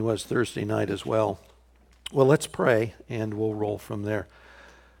Was Thursday night as well. Well, let's pray and we'll roll from there.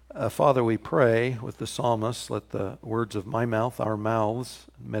 Father, we pray with the psalmist, let the words of my mouth, our mouths,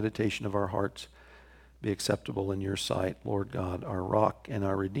 meditation of our hearts be acceptable in your sight, Lord God, our rock and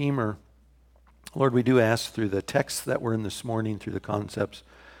our redeemer. Lord, we do ask through the texts that were in this morning, through the concepts,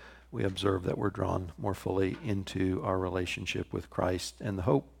 we observe that we're drawn more fully into our relationship with Christ and the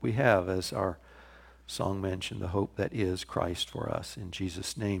hope we have, as our song mentioned, the hope that is Christ for us. In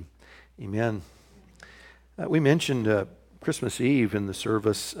Jesus' name, amen. We mentioned Christmas Eve in the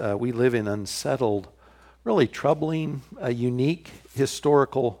service. We live in unsettled, really troubling, unique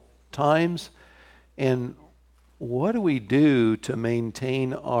historical times. And what do we do to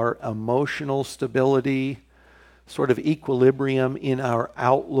maintain our emotional stability, sort of equilibrium in our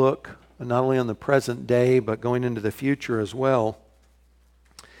outlook, not only on the present day, but going into the future as well?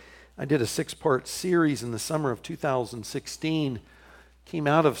 I did a 6-part series in the summer of 2016, came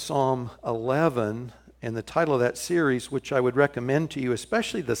out of Psalm 11, and the title of that series, which I would recommend to you,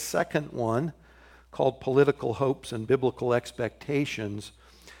 especially the second one, called Political Hopes and Biblical Expectations,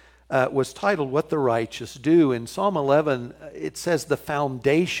 was titled What the Righteous Do. In Psalm 11, it says the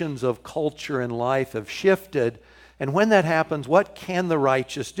foundations of culture and life have shifted, and when that happens, what can the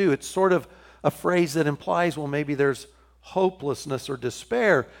righteous do? It's sort of a phrase that implies, well, maybe there's hopelessness or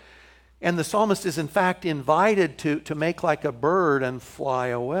despair. And the psalmist is in fact invited to make like a bird and fly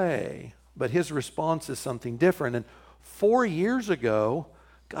away. But his response is something different. And 4 years ago,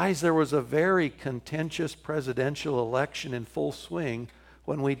 guys, there was a very contentious presidential election in full swing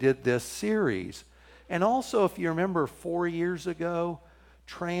when we did this series. And also, if you remember 4 years ago,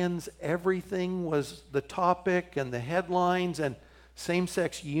 trans everything was the topic and the headlines, and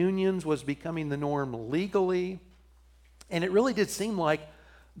same-sex unions was becoming the norm legally. And it really did seem like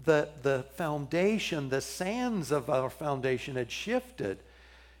the foundation, the sands of our foundation had shifted.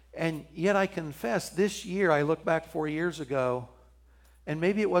 And yet I confess, this year, I look back 4 years ago, and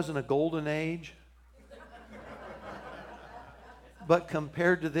maybe it wasn't a golden age, but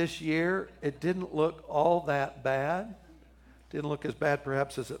compared to this year, it didn't look all that bad. Didn't look as bad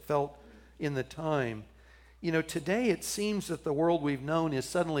perhaps as it felt in the time. You know, today it seems that the world we've known is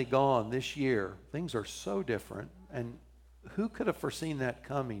suddenly gone this year. Things are so different, and who could have foreseen that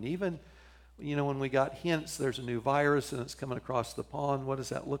coming? Even, you know, when we got hints there's a new virus and it's coming across the pond, what does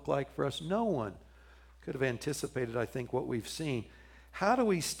that look like for us? No one could have anticipated, I think, what we've seen. How do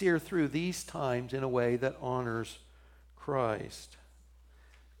we steer through these times in a way that honors Christ?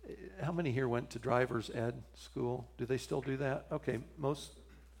 How many here went to driver's ed school? Do they still do that? Okay, most.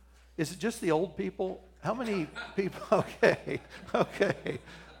 Is it just the old people? How many people? Okay.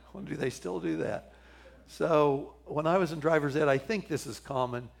 Well, do they still do that? So when I was in driver's ed, I think this is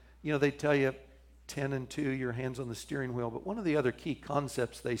common. You know, they tell you 10 and 2, your hands on the steering wheel. But one of the other key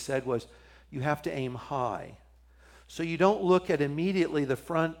concepts they said was you have to aim high. So you don't look at immediately the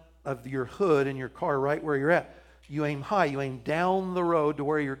front of your hood in your car right where you're at. You aim high. You aim down the road to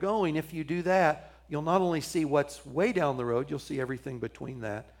where you're going. If you do that, you'll not only see what's way down the road, you'll see everything between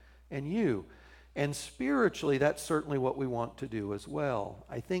that and you. And spiritually, that's certainly what we want to do as well.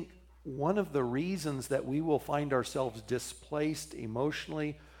 I think one of the reasons that we will find ourselves displaced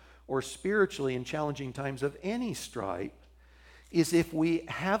emotionally or spiritually in challenging times of any stripe is if we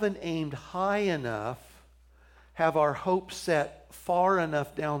haven't aimed high enough, have our hopes set far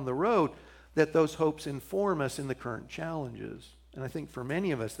enough down the road that those hopes inform us in the current challenges. And I think for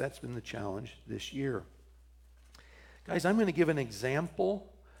many of us, that's been the challenge this year. Guys, I'm going to give an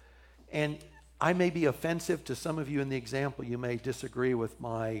example, and I may be offensive to some of you in the example. You may disagree with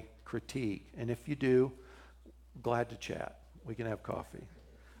my critique. And if you do, glad to chat. We can have coffee.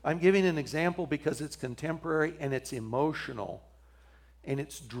 I'm giving an example because it's contemporary and it's emotional and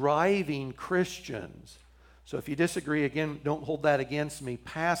it's driving Christians. So if you disagree, again, don't hold that against me.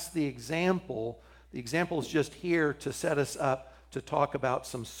 Pass the example. The example is just here to set us up to talk about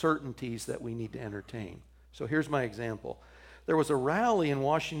some certainties that we need to entertain. So here's my example. There was a rally in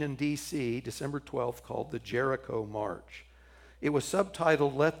Washington, D.C., December 12th, called the Jericho March. It was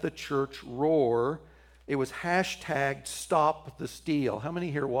subtitled, Let the Church Roar. It was hashtagged Stop the Steal. How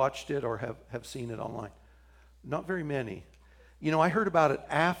many here watched it or have seen it online? Not very many. You know, I heard about it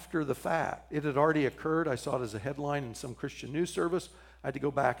after the fact. It had already occurred. I saw it as a headline in some Christian news service. I had to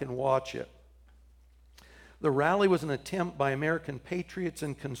go back and watch it. The rally was an attempt by American patriots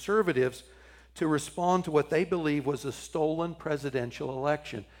and conservatives to respond to what they believe was a stolen presidential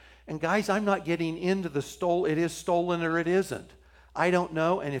election. And guys, I'm not getting into the it is stolen or it isn't. I don't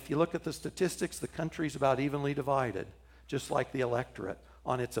know, and if you look at the statistics, the country's about evenly divided, just like the electorate.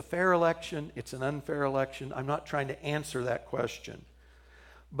 On it's a fair election, it's an unfair election. I'm not trying to answer that question.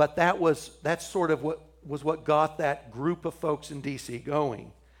 But that's sort of what got that group of folks in D.C.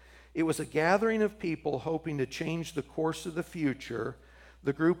 going. It was a gathering of people hoping to change the course of the future.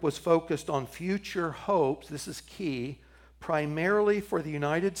 The group was focused on future hopes, this is key, primarily for the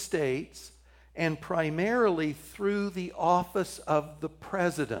United States and primarily through the office of the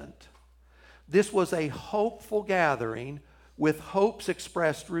president. This was a hopeful gathering with hopes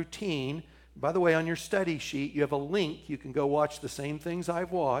expressed routine. By the way, on your study sheet, you have a link. You can go watch the same things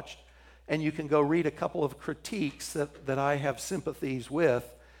I've watched, and you can go read a couple of critiques that I have sympathies with.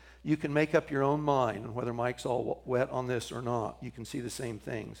 You can make up your own mind on whether Mike's all wet on this or not. You can see the same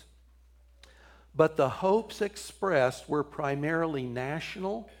things. But the hopes expressed were primarily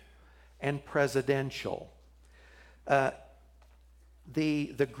national and presidential. The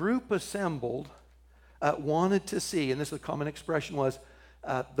group assembled wanted to see, and this is a common expression, was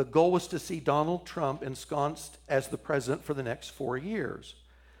the goal was to see Donald Trump ensconced as the president for the next 4 years.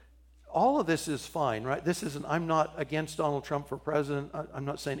 All of this is fine, right? I'm not against Donald Trump for president. I'm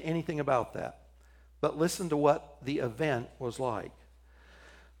not saying anything about that. But listen to what the event was like.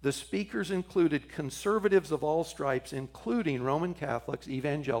 The speakers included conservatives of all stripes, including Roman Catholics,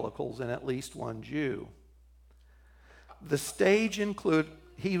 evangelicals, and at least one Jew. The stage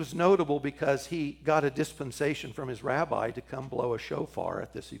he was notable because he got a dispensation from his rabbi to come blow a shofar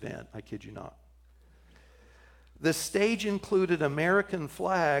at this event. I kid you not. The stage included American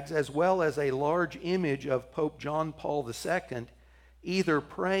flags as well as a large image of Pope John Paul II, either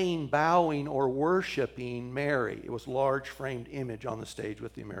praying, bowing, or worshiping Mary. It was a large framed image on the stage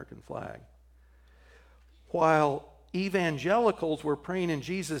with the American flag. While evangelicals were praying in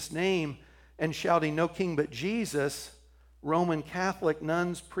Jesus' name and shouting, "No king but Jesus," Roman Catholic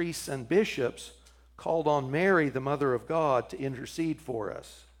nuns, priests, and bishops called on Mary, the Mother of God, to intercede for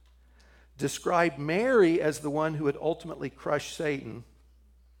us, described Mary as the one who would ultimately crush Satan,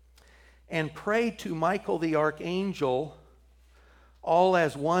 and prayed to Michael the Archangel, all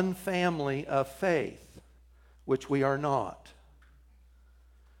as one family of faith, which we are not.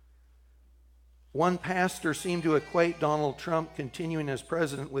 One pastor seemed to equate Donald Trump continuing as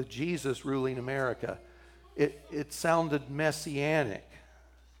president with Jesus ruling America. It sounded messianic.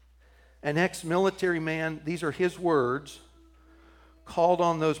 An ex-military man, these are his words, called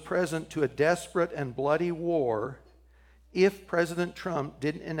on those present to a desperate and bloody war if President Trump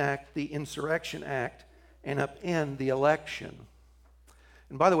didn't enact the Insurrection Act and upend the election.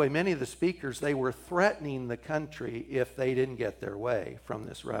 And by the way, many of the speakers, they were threatening the country if they didn't get their way from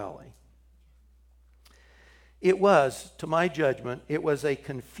this rally. It was, to my judgment, it was a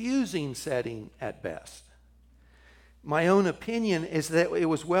confusing setting at best. My own opinion is that it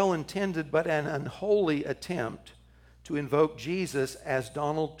was well intended but an unholy attempt to invoke Jesus as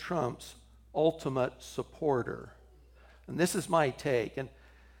Donald Trump's ultimate supporter. And this is my take. And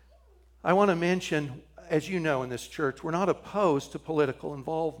I want to mention, as you know in this church, we're not opposed to political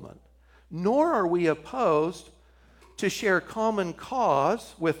involvement, nor are we opposed to share common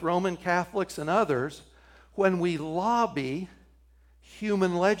cause with Roman Catholics and others when we lobby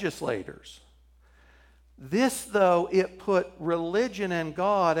human legislators. This, though, it put religion and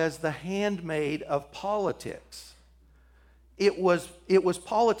God as the handmaid of politics. It was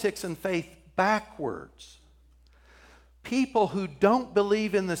politics and faith backwards. People who don't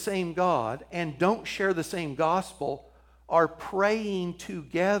believe in the same God and don't share the same gospel are praying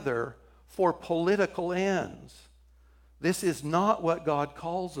together for political ends. This is not what God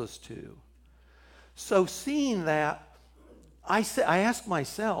calls us to. So seeing that, I ask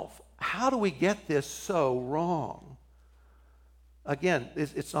myself, how do we get this so wrong? Again,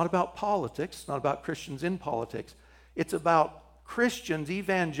 it's not about politics. It's not about Christians in politics. It's about Christians,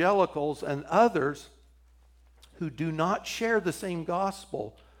 evangelicals, and others who do not share the same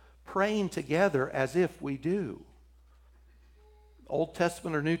gospel praying together as if we do. Old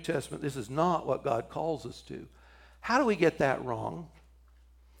Testament or New Testament, this is not what God calls us to. How do we get that wrong?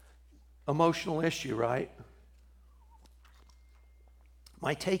 Emotional issue, right?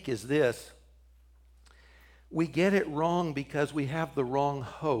 My take is this: we get it wrong because we have the wrong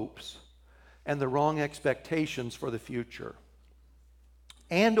hopes and the wrong expectations for the future.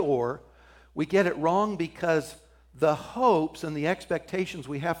 And or we get it wrong because the hopes and the expectations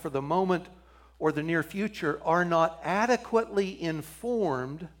we have for the moment or the near future are not adequately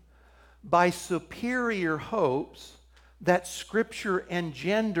informed by superior hopes that Scripture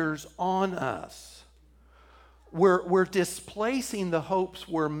engenders on us. We're displacing the hopes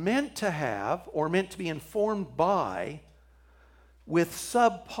we're meant to have or meant to be informed by with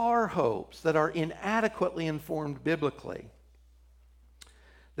subpar hopes that are inadequately informed biblically.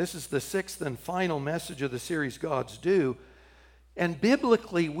 This is the sixth and final message of the series, God's Due. And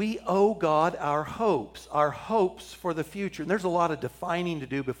biblically, we owe God our hopes for the future. And there's a lot of defining to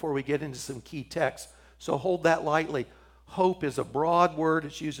do before we get into some key texts, so hold that lightly. Hope is a broad word.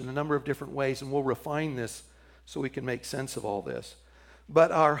 It's used in a number of different ways, and we'll refine this so we can make sense of all this.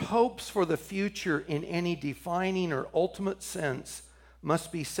 But our hopes for the future in any defining or ultimate sense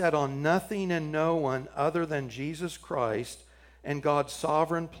must be set on nothing and no one other than Jesus Christ and God's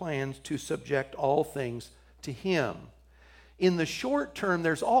sovereign plans to subject all things to Him. In the short term,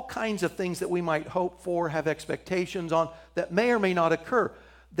 there's all kinds of things that we might hope for, have expectations on, that may or may not occur.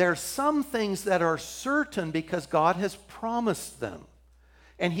 There's some things that are certain because God has promised them.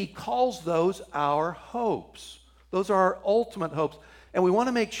 And He calls those our hopes. Those are our ultimate hopes. And we want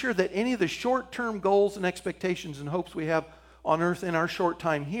to make sure that any of the short-term goals and expectations and hopes we have on earth in our short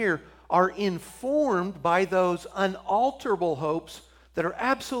time here are informed by those unalterable hopes that are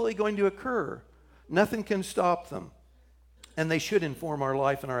absolutely going to occur. Nothing can stop them. And they should inform our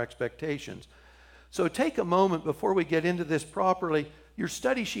life and our expectations. So take a moment before we get into this properly. Your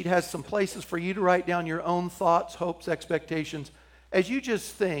study sheet has some places for you to write down your own thoughts, hopes, expectations. As you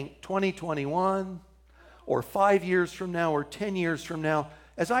just think 2021 or 5 years from now or 10 years from now,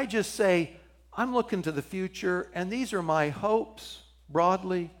 as I just say, I'm looking to the future and these are my hopes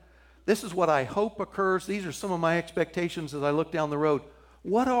broadly. This is what I hope occurs. These are some of my expectations as I look down the road.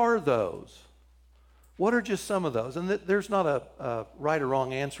 What are those? What are just some of those? And there's not a right or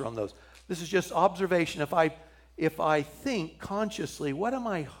wrong answer on those. This is just observation. If I think consciously, what am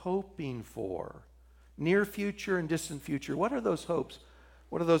I hoping for? Near future and distant future. What are those hopes?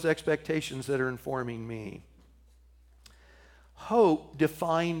 What are those expectations that are informing me? Hope,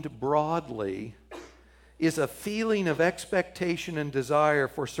 defined broadly, is a feeling of expectation and desire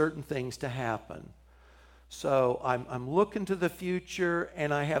for certain things to happen. So I'm looking to the future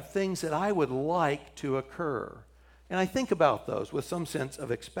and I have things that I would like to occur. And I think about those with some sense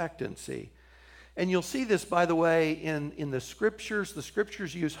of expectancy. And you'll see this, by the way, in the Scriptures. The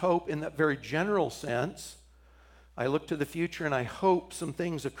Scriptures use hope in that very general sense. I look to the future and I hope some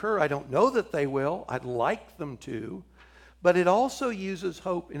things occur. I don't know that they will. I'd like them to. But it also uses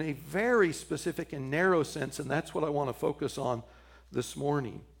hope in a very specific and narrow sense, and that's what I want to focus on this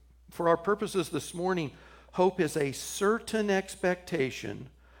morning. For our purposes this morning, hope is a certain expectation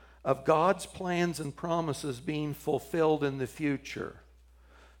of God's plans and promises being fulfilled in the future.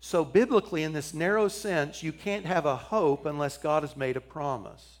 So biblically, in this narrow sense, you can't have a hope unless God has made a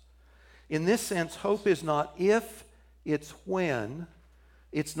promise. In this sense, hope is not if, it's when.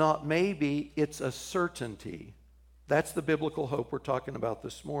 It's not maybe, it's a certainty. That's the biblical hope we're talking about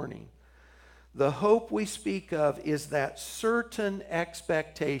this morning. The hope we speak of is that certain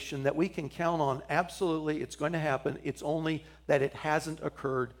expectation that we can count on. Absolutely, it's going to happen. It's only that it hasn't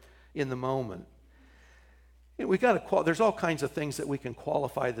occurred in the moment. And there's all kinds of things that we can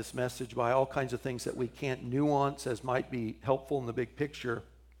qualify this message by, all kinds of things that we can't nuance as might be helpful in the big picture.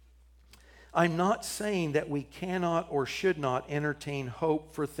 I'm not saying that we cannot or should not entertain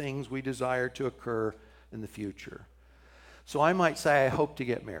hope for things we desire to occur in the future. So I might say, I hope to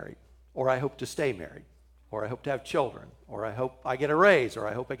get married, or I hope to stay married, or I hope to have children, or I hope I get a raise, or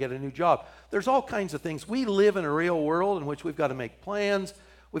I hope I get a new job. There's all kinds of things. We live in a real world in which we've got to make plans.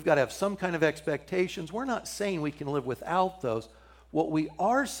 We've got to have some kind of expectations. We're not saying we can live without those. What we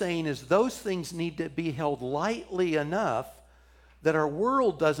are saying is those things need to be held lightly enough that our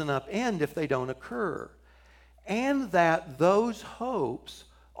world doesn't upend if they don't occur. And that those hopes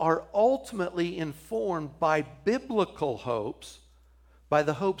are ultimately informed by biblical hopes, by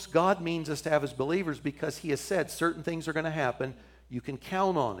the hopes God means us to have as believers, because He has said certain things are going to happen. You can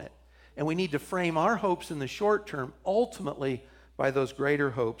count on it. And we need to frame our hopes in the short term ultimately by those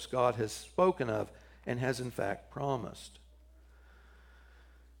greater hopes God has spoken of and has in fact promised.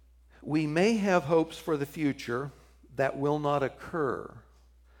 We may have hopes for the future that will not occur,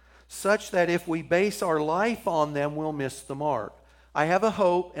 such that if we base our life on them, we'll miss the mark. I have a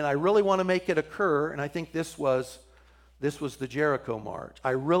hope, and I really want to make it occur, and I think this was the Jericho March.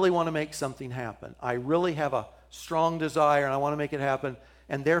 I really want to make something happen. I really have a strong desire, and I want to make it happen,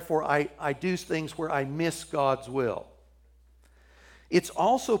 and therefore I do things where I miss God's will. It's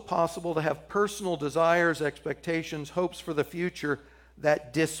also possible to have personal desires, expectations, hopes for the future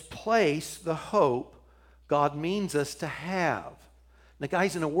that displace the hope God means us to have. Now,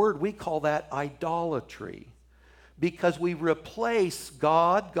 guys, in a word, we call that idolatry, because we replace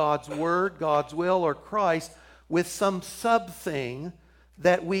God, God's word, God's will, or Christ with some sub-thing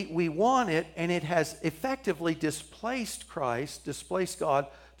that we want it, and it has effectively displaced Christ, displaced God,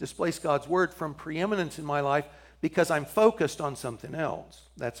 displaced God's word from preeminence in my life because I'm focused on something else.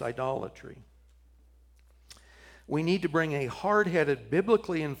 That's idolatry. We need to bring a hard-headed,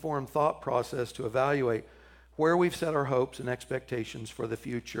 biblically informed thought process to evaluate where we've set our hopes and expectations for the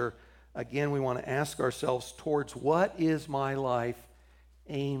future. Again, we want to ask ourselves, towards what is my life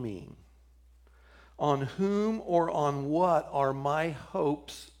aiming? On whom or on what are my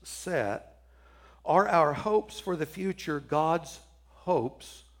hopes set? Are our hopes for the future God's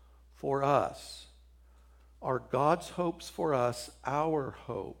hopes for us? Are God's hopes for us our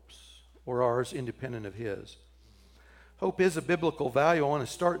hopes, or ours independent of His? Hope is a biblical value. I want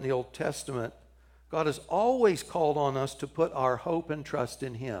to start in the Old Testament. God has always called on us to put our hope and trust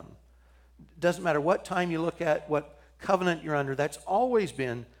in Him. It doesn't matter what time you look at, what covenant you're under, that's always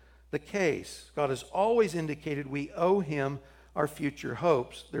been the case. God has always indicated we owe Him our future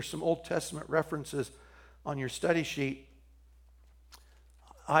hopes. There's some Old Testament references on your study sheet.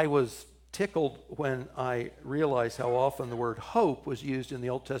 I was tickled when I realized how often the word hope was used in the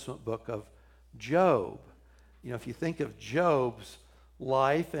Old Testament book of Job. You know, if you think of Job's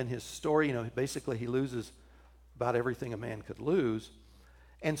life and his story, you know, basically he loses about everything a man could lose.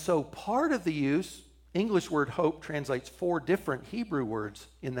 And so part of the use, English word hope translates 4 different Hebrew words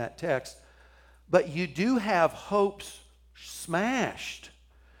in that text, but you do have hopes smashed.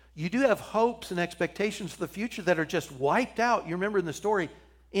 You do have hopes and expectations for the future that are just wiped out. You remember in the story,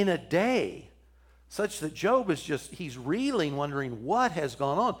 in a day, such that Job is just, he's reeling, wondering what has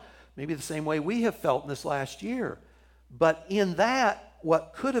gone on. Maybe the same way we have felt in this last year. But in that,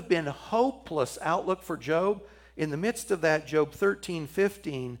 what could have been hopeless outlook for Job, in the midst of that, Job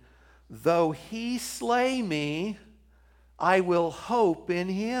 13:15, though he slay me, I will hope in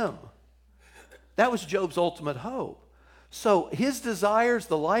him. That was Job's ultimate hope. So his desires,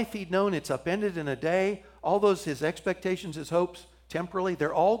 the life he'd known, it's upended in a day. All those, his expectations, his hopes, temporally,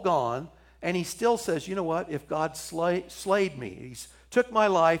 they're all gone. And he still says, you know what, if God slayed me, he's took my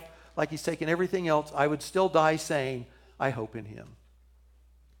life like he's taken everything else, I would still die saying, I hope in him.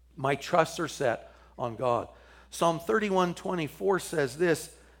 My trusts are set on God. Psalm 31:24 says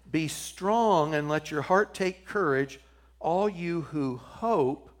this, be strong and let your heart take courage, all you who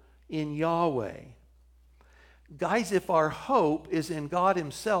hope in Yahweh. Guys, if our hope is in God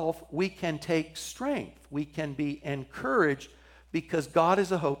Himself, we can take strength. We can be encouraged because God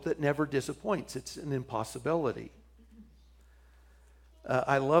is a hope that never disappoints. It's an impossibility.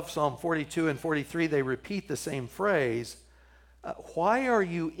 I love Psalm 42 and 43. They repeat the same phrase. Why are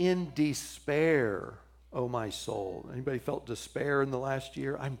you in despair, O my soul? Anybody felt despair in the last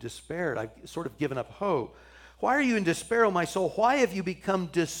year? I'm despaired. I've sort of given up hope. Why are you in despair, O my soul? Why have you become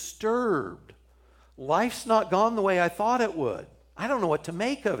disturbed? Life's not gone the way I thought it would. I don't know what to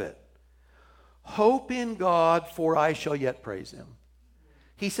make of it. Hope in God, for I shall yet praise Him.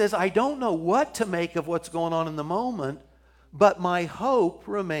 He says, I don't know what to make of what's going on in the moment, but my hope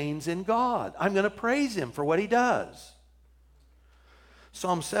remains in God. I'm going to praise Him for what He does.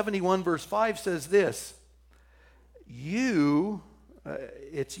 Psalm 71 verse 5 says this,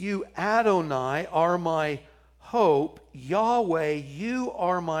 it's you, Adonai, are my hope. Yahweh, you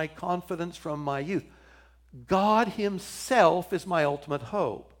are my confidence from my youth. God Himself is my ultimate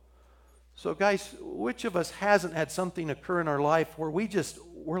hope. So guys, which of us hasn't had something occur in our life where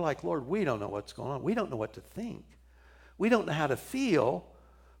we're like, Lord, we don't know what's going on. We don't know what to think. We don't know how to feel.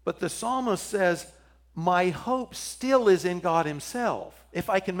 But the psalmist says, my hope still is in God Himself. If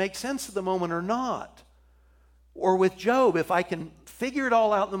I can make sense of the moment or not. Or with Job, if I can figure it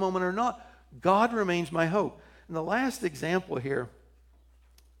all out in the moment or not, God remains my hope. And the last example here,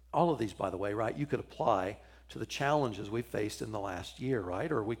 all of these, by the way, right, you could apply to the challenges we've faced in the last year,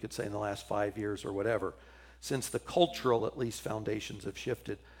 right? Or we could say in the last 5 years or whatever, since the cultural, at least, foundations have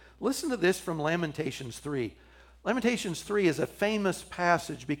shifted. Listen to this from Lamentations 3. Lamentations 3 is a famous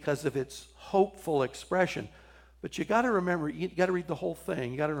passage because of its hopeful expression. But you got to remember, you got to read the whole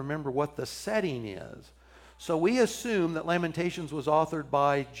thing. You got to remember what the setting is. So we assume that Lamentations was authored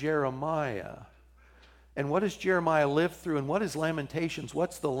by Jeremiah. And what does Jeremiah live through? And what is Lamentations?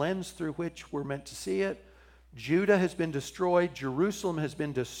 What's the lens through which we're meant to see it? Judah has been destroyed. Jerusalem has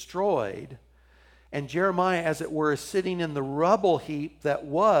been destroyed. And Jeremiah, as it were, is sitting in the rubble heap that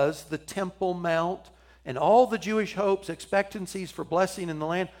was the Temple Mount. And all the Jewish hopes, expectancies for blessing in the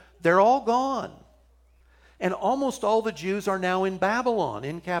land, they're all gone. And almost all the Jews are now in Babylon,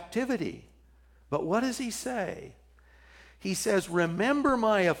 in captivity. But what does he say? He says, remember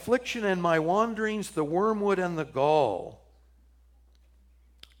my affliction and my wanderings, the wormwood and the gall.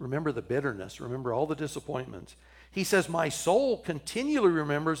 Remember the bitterness. Remember all the disappointments. He says, my soul continually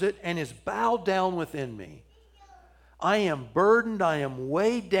remembers it and is bowed down within me. I am burdened. I am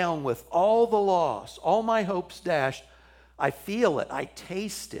weighed down with all the loss, all my hopes dashed. I feel it. I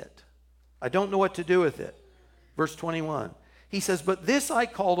taste it. I don't know what to do with it. Verse 21. He says, but this I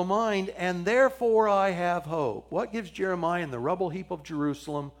call to mind, and therefore I have hope. What gives Jeremiah in the rubble heap of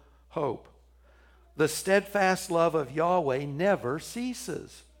Jerusalem hope? The steadfast love of Yahweh never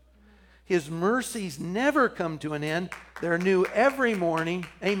ceases. His mercies never come to an end. They're new every morning.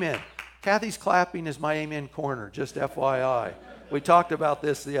 Amen. Kathy's clapping is my amen corner, just FYI. We talked about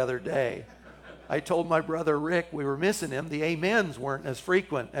this the other day. I told my brother Rick we were missing him. The amens weren't as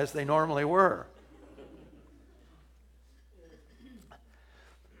frequent as they normally were.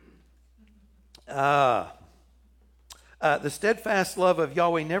 The steadfast love of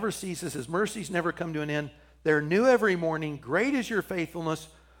Yahweh never ceases. His mercies never come to an end. They're new every morning. Great is your faithfulness.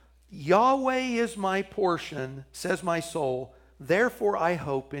 Yahweh is my portion, says my soul. Therefore I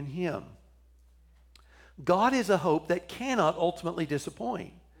hope in him. God is a hope that cannot ultimately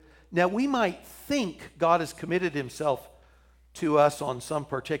disappoint. Now we might think God has committed himself to us on some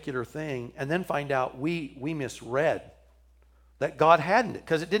particular thing and then find out we misread that God hadn't,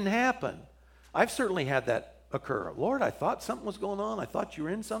 because it didn't happen. I've certainly had that occur. Lord, I thought something was going on. I thought you were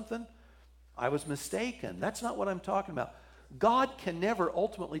in something. I was mistaken. That's not what I'm talking about. God can never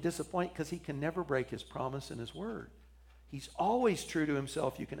ultimately disappoint because he can never break his promise and his word. He's always true to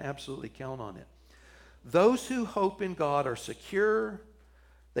himself. You can absolutely count on it. Those who hope in God are secure.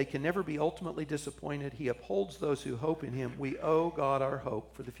 They can never be ultimately disappointed. He upholds those who hope in him. We owe God our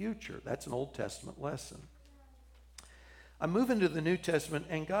hope for the future. That's an Old Testament lesson. I'm moving to the New Testament,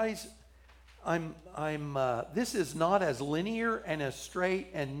 and guys, this is not as linear and as straight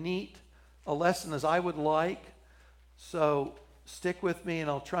and neat a lesson as I would like. So stick with me, and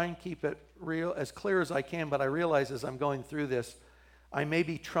I'll try and keep it real as clear as I can. But I realize as I'm going through this, I may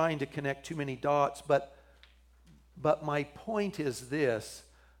be trying to connect too many dots. But my point is this: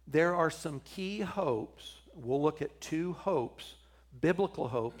 there are some key hopes. We'll look at two hopes, biblical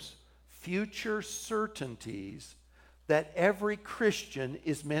hopes, future certainties that every Christian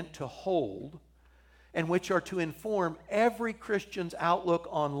is meant to hold, and which are to inform every Christian's outlook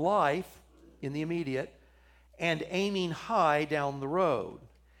on life in the immediate and aiming high down the road.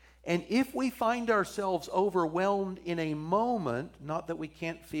 And if we find ourselves overwhelmed in a moment, not that we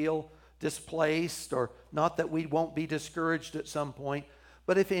can't feel displaced or not that we won't be discouraged at some point,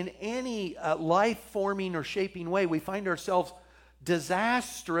 but if in any life-forming or shaping way we find ourselves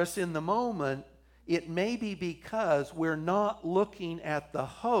disastrous in the moment, it may be because we're not looking at the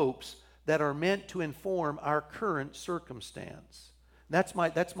hopes that are meant to inform our current circumstance. That's my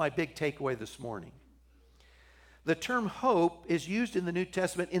big takeaway this morning. The term hope is used in the New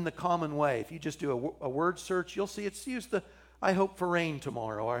Testament in the common way. If you just do a word search, you'll see it's used I hope for rain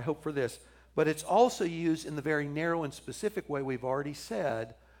tomorrow, or I hope for this. But it's also used in the very narrow and specific way we've already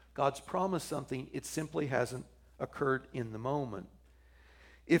said. God's promised something, it simply hasn't occurred in the moment.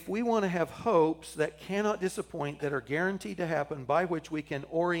 If we want to have hopes that cannot disappoint, that are guaranteed to happen, by which we can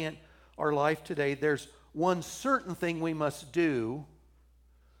orient our life today, there's one certain thing we must do.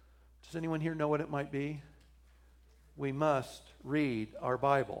 Does anyone here know what it might be? We must read our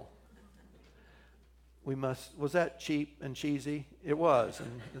Bible. We must. Was that cheap and cheesy? It was,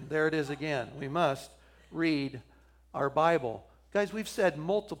 and there it is again. We must read our Bible. Guys, we've said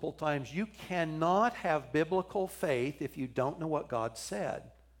multiple times, you cannot have biblical faith if you don't know what God said.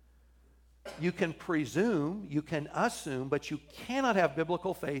 You can presume, you can assume, but you cannot have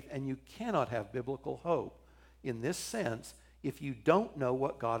biblical faith and you cannot have biblical hope in this sense if you don't know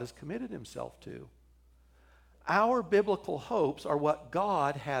what God has committed himself to. Our biblical hopes are what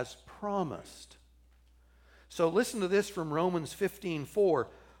God has promised. So listen to this from Romans 15:4.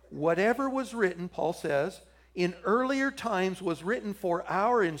 Whatever was written, Paul says, in earlier times was written for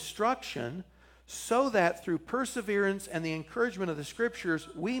our instruction, so that through perseverance and the encouragement of the Scriptures,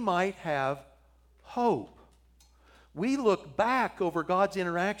 we might have hope. We look back over God's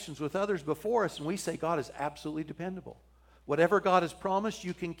interactions with others before us, and we say God is absolutely dependable. Whatever God has promised,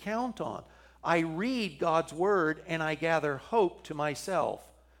 you can count on. I read God's Word, and I gather hope to myself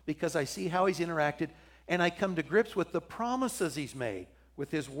because I see how He's interacted, and I come to grips with the promises He's made,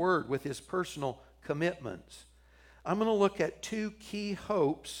 with His Word, with His personal commitments. I'm going to look at two key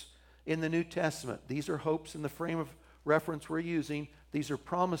hopes in the New Testament. These are hopes in the frame of reference we're using. These are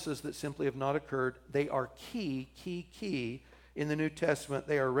promises that simply have not occurred. They are key in the New Testament.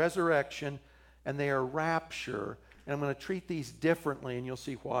 They are resurrection and they are rapture. And I'm going to treat these differently, and you'll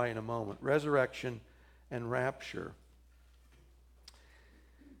see why in a moment. Resurrection and rapture.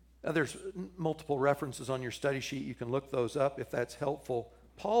 There's multiple references on your study sheet. You can look those up if that's helpful.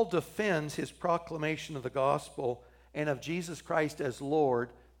 Paul defends his proclamation of the gospel and of Jesus Christ as Lord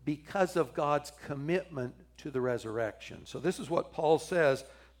because of God's commitment to the resurrection. So this is what Paul says.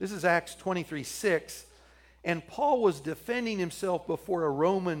 This is Acts 23:6. And Paul was defending himself before a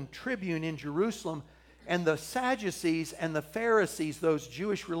Roman tribune in Jerusalem, and the Sadducees and the Pharisees, those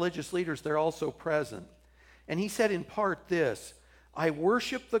Jewish religious leaders, they're also present. And he said in part this, I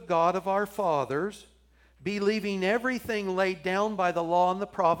worship the God of our fathers, believing everything laid down by the law and the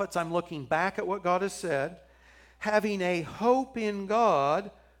prophets. I'm looking back at what God has said. Having a hope in God,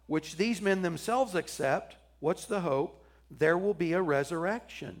 which these men themselves accept. What's the hope? There will be a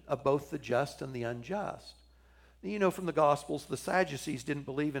resurrection of both the just and the unjust. You know from the Gospels, the Sadducees didn't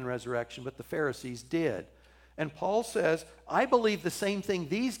believe in resurrection, but the Pharisees did. And Paul says, I believe the same thing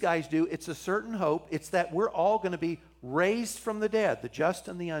these guys do. It's a certain hope. It's that we're all going to be raised from the dead, the just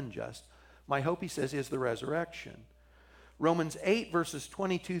and the unjust. My hope, he says, is the resurrection. Romans 8, verses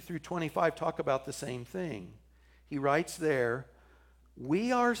 22 through 25 talk about the same thing. He writes there,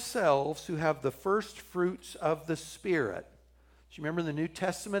 we ourselves who have the first fruits of the Spirit. Do you remember in the New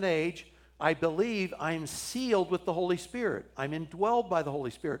Testament age, I believe I'm sealed with the Holy Spirit. I'm indwelled by the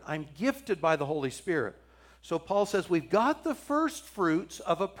Holy Spirit. I'm gifted by the Holy Spirit. So Paul says we've got the first fruits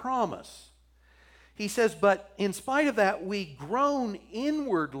of a promise. He says, but in spite of that, we groan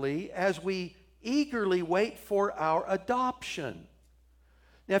inwardly as we eagerly wait for our adoption.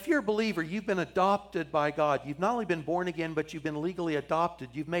 Now, if you're a believer, you've been adopted by God. You've not only been born again, but you've been legally adopted.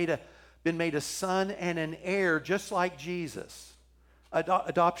 You've been made a son and an heir, just like Jesus.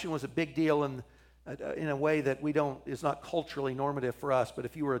 Adoption was a big deal in a way that is not culturally normative for us. But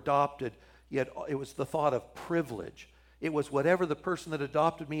if you were adopted, it was the thought of privilege. It was whatever the person that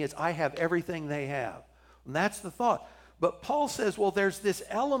adopted me is, I have everything they have. And that's the thought. But Paul says, well, there's this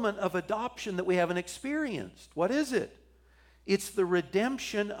element of adoption that we haven't experienced. What is it? It's the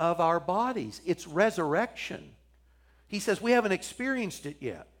redemption of our bodies. It's resurrection. He says we haven't experienced it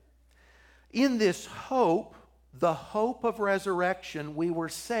yet. In this hope, the hope of resurrection, we were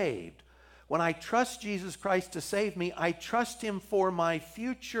saved. When I trust Jesus Christ to save me, I trust him for my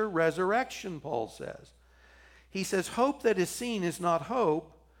future resurrection, Paul says. He says, hope that is seen is not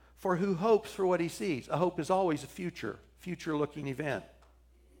hope, for who hopes for what he sees? A hope is always a future-looking event.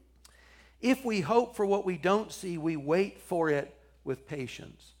 If we hope for what we don't see, we wait for it with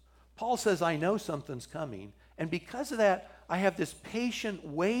patience. Paul says, I know something's coming, and because of that, I have this patient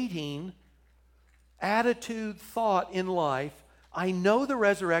waiting attitude, thought in life. I know the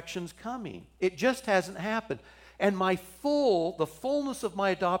resurrection's coming. It just hasn't happened. And the fullness of my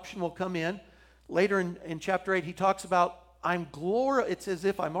adoption will come in. Later in chapter 8, he talks about, it's as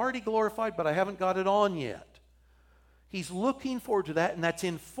if I'm already glorified, but I haven't got it on yet. He's looking forward to that, and that's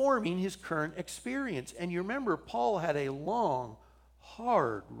informing his current experience. And you remember, Paul had a long,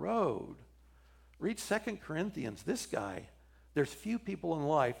 hard road. Read 2 Corinthians. This guy, there's few people in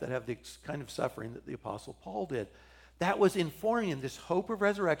life that have the kind of suffering that the Apostle Paul did. That was informing him. This hope of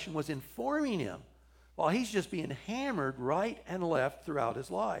resurrection was informing him while he's just being hammered right and left throughout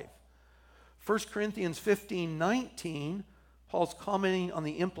his life. 1 Corinthians 15:19, Paul's commenting on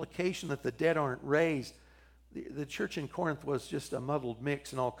the implication that the dead aren't raised. The church in Corinth was just a muddled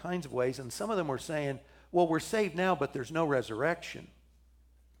mix in all kinds of ways, and some of them were saying, well, we're saved now, but there's no resurrection.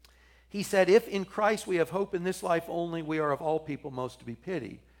 He said, if in Christ we have hope in this life only, we are of all people most to be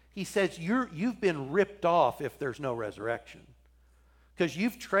pitied. He says, you've been ripped off if there's no resurrection. Because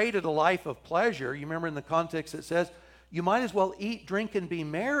you've traded a life of pleasure. You remember in the context it says, you might as well eat, drink, and be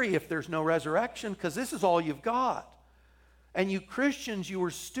merry if there's no resurrection, because this is all you've got. And you Christians, you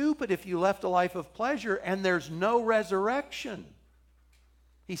were stupid if you left a life of pleasure and there's no resurrection.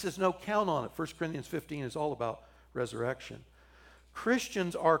 He says, no, count on it. 1 Corinthians 15 is all about resurrection.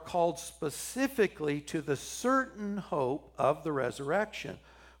 Christians are called specifically to the certain hope of the resurrection.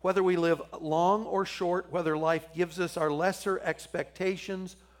 Whether we live long or short, whether life gives us our lesser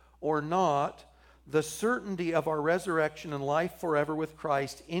expectations or not, the certainty of our resurrection and life forever with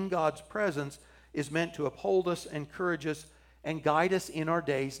Christ in God's presence is meant to uphold us, encourage us, and guide us in our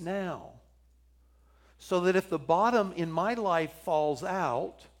days now. So that if the bottom in my life falls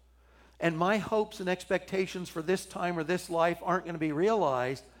out, and my hopes and expectations for this time or this life aren't going to be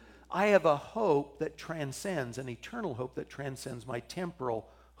realized, I have a hope that transcends, an eternal hope that transcends my temporal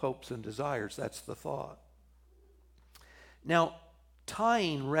hopes and desires. That's the thought. Now,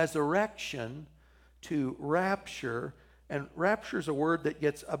 tying resurrection to rapture, and rapture is a word that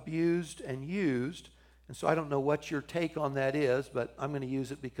gets abused and used, and so I don't know what your take on that is, but I'm going to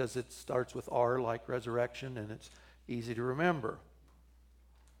use it because it starts with R, like resurrection, and it's easy to remember.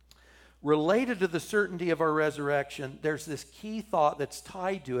 Related to the certainty of our resurrection, there's this key thought that's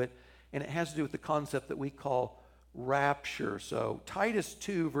tied to it, and it has to do with the concept that we call rapture. So Titus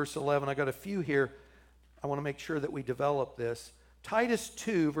 2, verse 11, I got a few here. I want to make sure that we develop this. Titus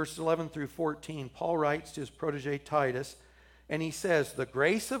 2, verses 11 through 14, Paul writes to his protege Titus, and he says, "The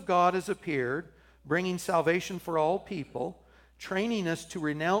grace of God has appeared, bringing salvation for all people, training us to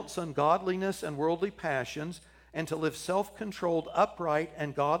renounce ungodliness and worldly passions, and to live self-controlled, upright,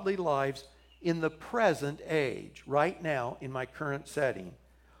 and godly lives in the present age," right now in my current setting.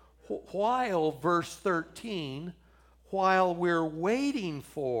 While, verse 13, while we're waiting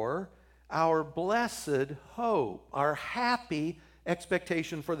for our blessed hope, our happy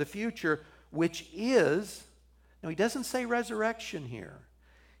expectation for the future, which is, now he doesn't say resurrection here.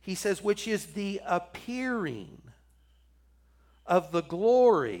 He says, which is the appearing of the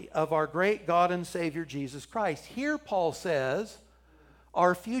glory of our great God and Savior Jesus Christ. Here Paul says,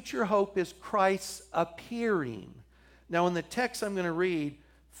 our future hope is Christ's appearing. Now in the text I'm going to read,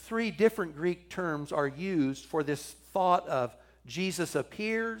 3 different Greek terms are used for this thought of Jesus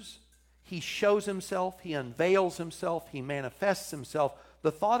appears, he shows himself, he unveils himself, he manifests himself.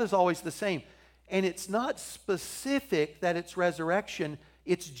 The thought is always the same. And it's not specific that it's resurrection,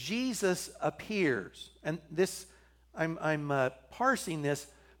 it's Jesus appears. And this, I'm parsing this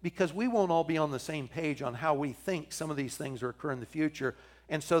because we won't all be on the same page on how we think some of these things will occur in the future.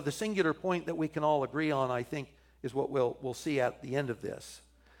 And so the singular point that we can all agree on, I think, is what we'll see at the end of this.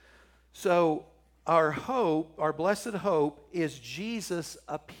 So our hope, our blessed hope, is Jesus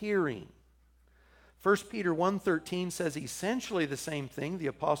appearing. 1 Peter 1:13 says essentially the same thing. The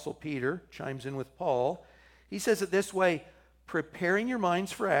Apostle Peter chimes in with Paul. He says it this way, preparing your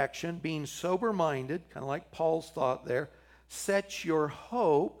minds for action, being sober-minded, kind of like Paul's thought there, set your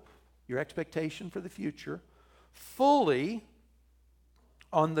hope, your expectation for the future, fully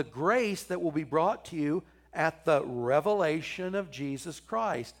on the grace that will be brought to you at the revelation of Jesus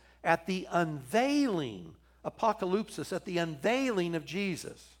Christ, at the unveiling, apocalypsis, at the unveiling of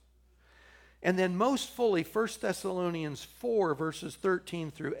Jesus. And then most fully, 1 Thessalonians 4, verses 13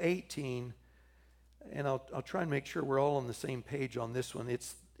 through 18, and I'll try and make sure we're all on the same page on this one.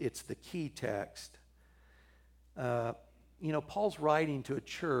 It's the key text. Paul's writing to a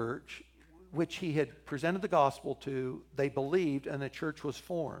church which he had presented the gospel to, they believed, and the church was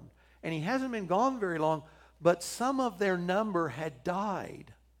formed. And he hasn't been gone very long, but some of their number had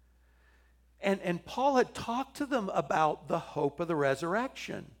died. And Paul had talked to them about the hope of the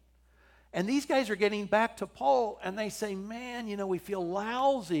resurrection. And these guys are getting back to Paul, and they say, man, we feel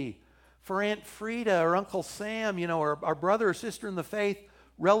lousy for Aunt Frida or Uncle Sam, or our brother or sister in the faith,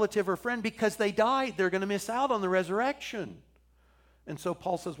 relative or friend, because they died. They're going to miss out on the resurrection. And so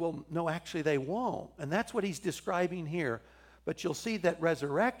Paul says, well, no, actually they won't. And that's what he's describing here. But you'll see that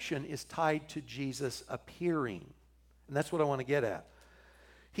resurrection is tied to Jesus appearing. And that's what I want to get at.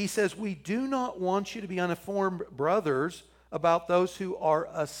 He says, we do not want you to be uninformed, brothers, about those who are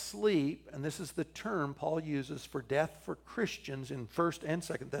asleep. And this is the term Paul uses for death for Christians in 1 and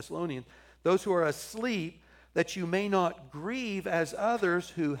 2 Thessalonians. Those who are asleep, that you may not grieve as others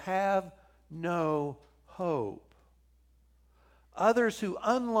who have no hope. Others who,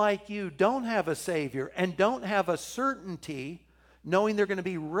 unlike you, don't have a Savior and don't have a certainty knowing they're going to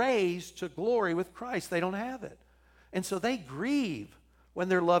be raised to glory with Christ. They don't have it. And so they grieve when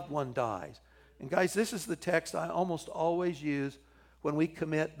their loved one dies. And guys, this is the text I almost always use when we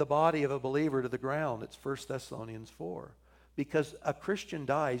commit the body of a believer to the ground. It's 1 Thessalonians 4. Because a Christian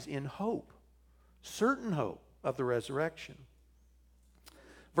dies in hope, certain hope of the resurrection.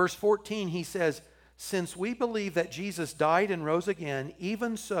 Verse 14, he says, since we believe that Jesus died and rose again,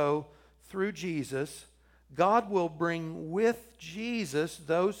 even so, through Jesus, God will bring with Jesus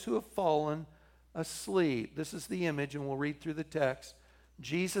those who have fallen asleep. This is the image, and we'll read through the text.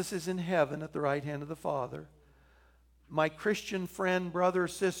 Jesus is in heaven at the right hand of the Father. My Christian friend, brother,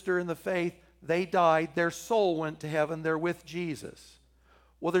 sister in the faith, they died. Their soul went to heaven. They're with Jesus.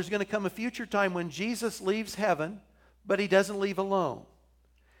 Well, there's going to come a future time when Jesus leaves heaven, but he doesn't leave alone.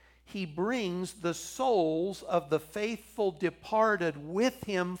 He brings the souls of the faithful departed with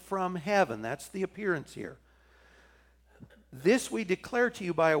him from heaven. That's the appearance here. This we declare to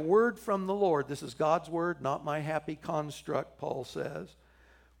you by a word from the Lord. This is God's word, not my happy construct, Paul says.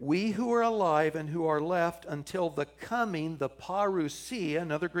 We who are alive and who are left until the coming, the parousia,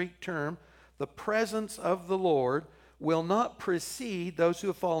 another Greek term, the presence of the Lord, will not precede those who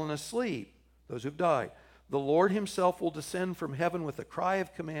have fallen asleep, those who have died. The Lord himself will descend from heaven with a cry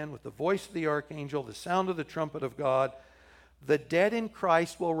of command, with the voice of the archangel, the sound of the trumpet of God. The dead in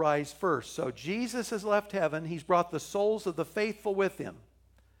Christ will rise first. So Jesus has left heaven. He's brought the souls of the faithful with him.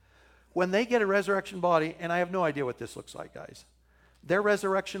 When they get a resurrection body, and I have no idea what this looks like, guys, their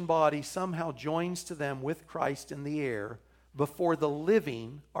resurrection body somehow joins to them with Christ in the air before the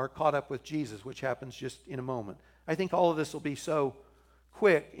living are caught up with Jesus, which happens just in a moment. I think all of this will be so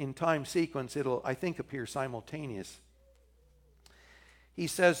quick in time sequence, it'll, I think, appear simultaneous. He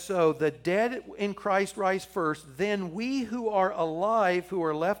says, so the dead in Christ rise first, then we who are alive, who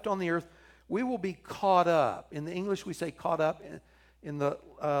are left on the earth, we will be caught up. In the English we say caught up. In the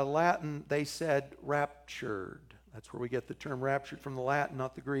Latin they said raptured. That's where we get the term raptured from, the Latin,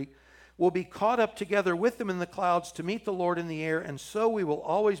 not the Greek. We'll be caught up together with them in the clouds to meet the Lord in the air, and so we will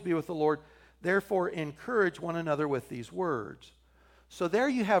always be with the Lord. Therefore encourage one another with these words. So there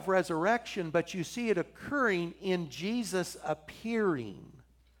you have resurrection, but you see it occurring in Jesus appearing.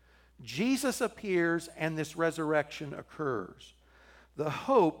 Jesus appears and this resurrection occurs. The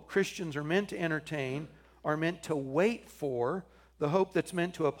hope Christians are meant to entertain, are meant to wait for, the hope that's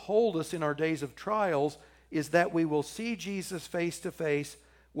meant to uphold us in our days of trials, is that we will see Jesus face to face,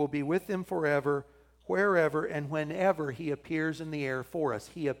 will be with him forever, wherever and whenever he appears in the air for us.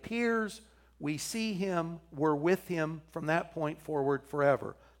 He appears, we see him, we're with him from that point forward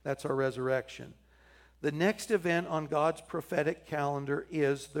forever. That's our resurrection. The next event on God's prophetic calendar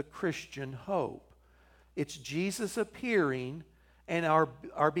is the Christian hope. It's Jesus appearing and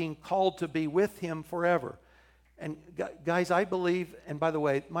our being called to be with him forever. And guys, I believe, and by the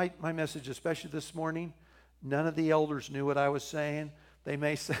way, my message, especially this morning, none of the elders knew what I was saying. They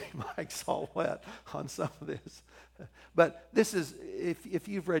may say Mike's all wet on some of this. But this is, if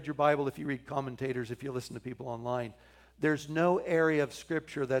you've read your Bible, if you read commentators, if you listen to people online, there's no area of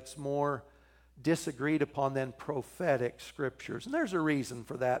Scripture that's more disagreed upon than prophetic Scriptures. And there's a reason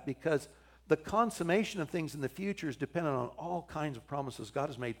for that, because the consummation of things in the future is dependent on all kinds of promises God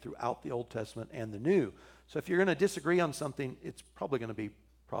has made throughout the Old Testament and the New. So if you're going to disagree on something, it's probably going to be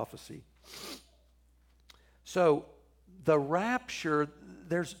prophecy. So the rapture,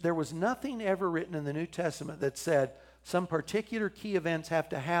 there was nothing ever written in the New Testament that said some particular key events have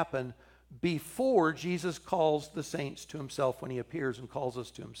to happen before Jesus calls the saints to himself when he appears and calls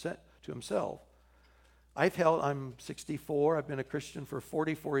us to himself. I'm 64. I've been a Christian for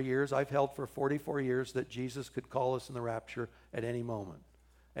 44 years. I've held for 44 years that Jesus could call us in the rapture at any moment,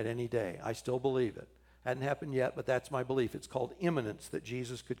 at any day. I still believe it. Hadn't happened yet, but that's my belief. It's called imminence, that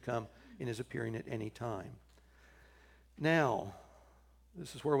Jesus could come in his appearing at any time. Now,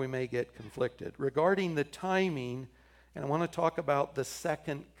 this is where we may get conflicted. Regarding the timing, and I want to talk about the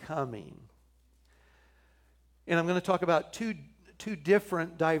second coming. And I'm going to talk about two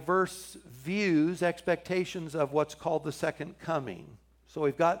different, diverse views, expectations of what's called the second coming. So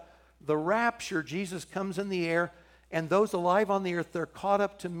we've got the rapture. Jesus comes in the air, and those alive on the earth, they're caught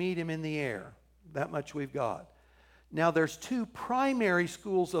up to meet him in the air. That much we've got. Now there's two primary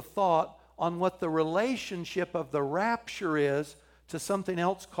schools of thought on what the relationship of the rapture is to something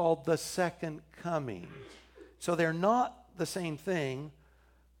else called the second coming. So they're not the same thing.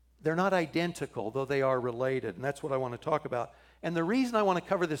 They're not identical, though they are related, and that's what I want to talk about. And the reason I want to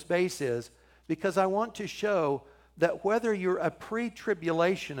cover this base is because I want to show that whether you're a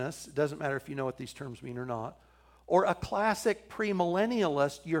pre-tribulationist, it doesn't matter if you know what these terms mean or not, or a classic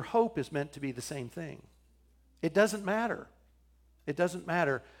premillennialist, your hope is meant to be the same thing. It doesn't matter. It doesn't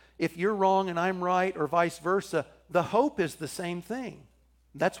matter. If you're wrong and I'm right, or vice versa, the hope is the same thing.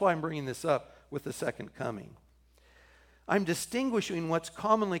 That's why I'm bringing this up with the second coming. I'm distinguishing what's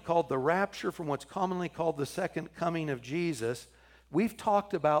commonly called the rapture from what's commonly called the second coming of Jesus. We've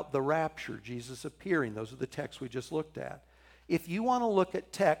talked about the rapture, Jesus appearing. Those are the texts we just looked at. If you want to look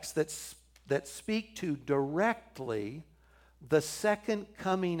at texts that speak to directly the second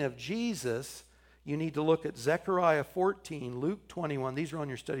coming of Jesus, you need to look at Zechariah 14, Luke 21. These are on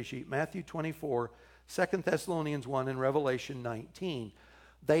your study sheet. Matthew 24, 2 Thessalonians 1, and Revelation 19.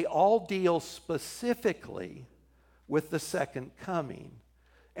 They all deal specifically with the second coming.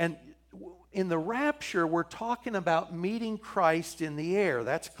 And in the rapture, we're talking about meeting Christ in the air.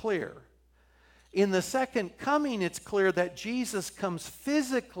 That's clear. In the second coming, it's clear that Jesus comes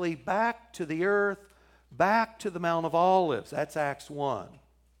physically back to the earth, back to the Mount of Olives. That's Acts 1.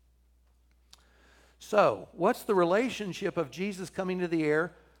 So, what's the relationship of Jesus coming to the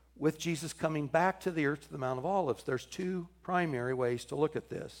air with Jesus coming back to the earth to the Mount of Olives? There's two primary ways to look at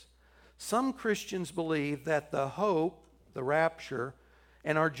this. Some Christians believe that the hope, the rapture,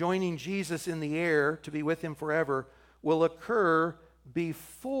 and our joining Jesus in the air to be with him forever will occur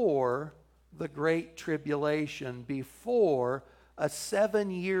before the Great Tribulation, before a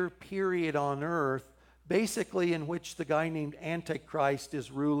 7-year period on earth, basically in which the guy named Antichrist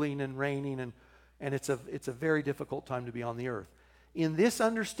is ruling and reigning, and it's a very difficult time to be on the earth. In this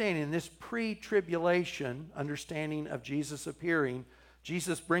understanding, in this pre-tribulation understanding of Jesus appearing,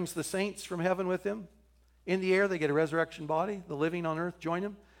 Jesus brings the saints from heaven with him in the air. They get a resurrection body. The living on earth join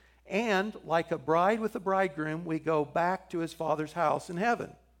him. And like a bride with a bridegroom, we go back to his Father's house in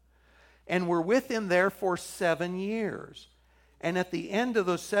heaven. And we're with him there for 7 years. And at the end of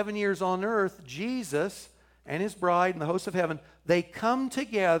those 7 years on earth, Jesus and his bride and the hosts of heaven, they come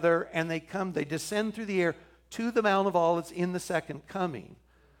together and they descend through the air to the Mount of Olives in the second coming.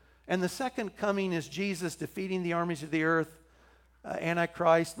 And the second coming is Jesus defeating the armies of the earth.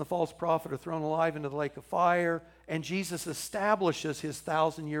 Antichrist and the false prophet are thrown alive into the lake of fire. And Jesus establishes his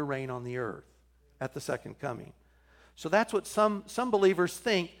 1,000-year reign on the earth at the second coming. So that's what some believers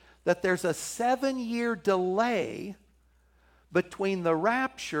think, that there's a 7-year delay between the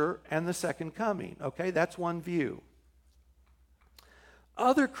rapture and the second coming. Okay, that's one view.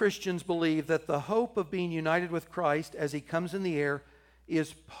 Other Christians believe that the hope of being united with Christ as he comes in the air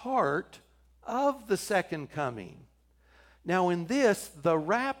is part of the second coming. Now in this, the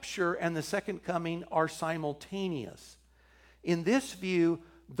rapture and the second coming are simultaneous. In this view,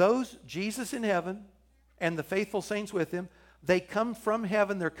 those Jesus in heaven and the faithful saints with him, they come from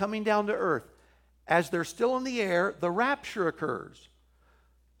heaven, they're coming down to earth. As they're still in the air, the rapture occurs.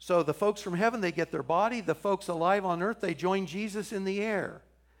 So the folks from heaven, they get their body. The folks alive on earth, they join Jesus in the air.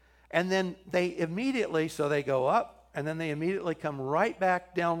 And then they immediately, so they go up, and then they immediately come right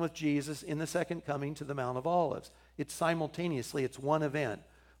back down with Jesus in the second coming to the Mount of Olives. It's simultaneously, it's one event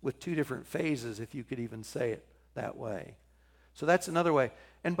with two different phases, if you could even say it that way. So that's another way.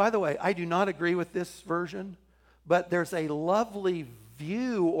 And by the way, I do not agree with this version, but there's a lovely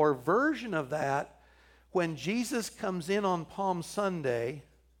view or version of that when Jesus comes in on Palm Sunday.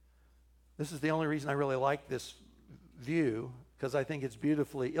 This is the only reason I really like this view, because I think it's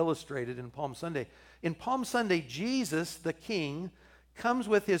beautifully illustrated in Palm Sunday. In Palm Sunday, Jesus, the King, comes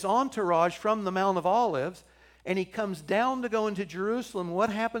with his entourage from the Mount of Olives, and he comes down to go into Jerusalem.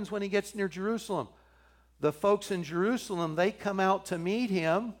 What happens when he gets near Jerusalem? The folks in Jerusalem, they come out to meet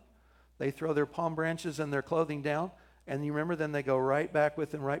him. They throw their palm branches and their clothing down. And you remember, then they go right back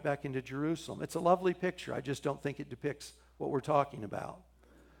with him, right back into Jerusalem. It's a lovely picture. I just don't think it depicts what we're talking about.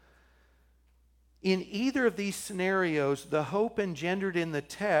 In either of these scenarios, the hope engendered in the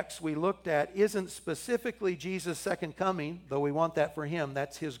text we looked at isn't specifically Jesus' second coming, though we want that for him.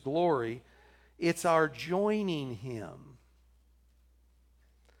 That's his glory. It's our joining him.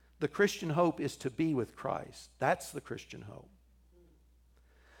 The Christian hope is to be with Christ. That's the Christian hope.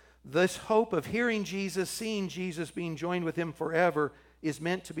 This hope of hearing Jesus, seeing Jesus, being joined with him forever is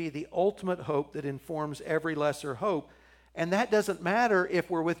meant to be the ultimate hope that informs every lesser hope. And that doesn't matter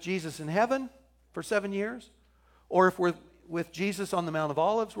if we're with Jesus in heaven for 7 years, or if we're with Jesus on the Mount of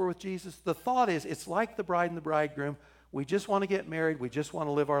Olives, we're with Jesus. The thought is, it's like the bride and the bridegroom. We just want to get married. We just want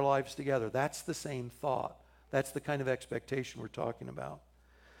to live our lives together. That's the same thought. That's the kind of expectation we're talking about.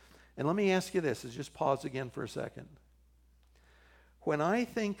 And let me ask you this, just pause again for a second. When I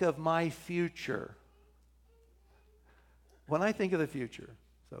think of my future, when I think of the future,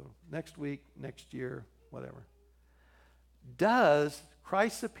 so next week, next year, whatever, does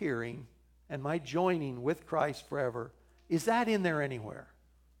Christ's appearing and my joining with Christ forever, is that in there anywhere?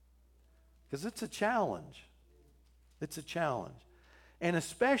 Because it's a challenge. It's a challenge. And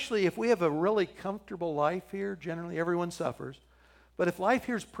especially if we have a really comfortable life here, generally everyone suffers. But if life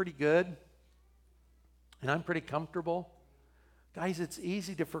here is pretty good and I'm pretty comfortable, guys, it's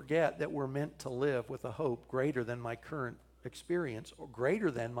easy to forget that we're meant to live with a hope greater than my current experience or greater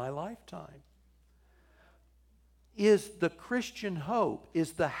than my lifetime. Is the Christian hope,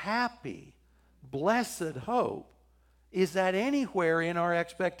 is the happy, blessed hope, is that anywhere in our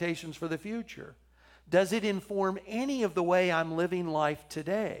expectations for the future? Does it inform any of the way I'm living life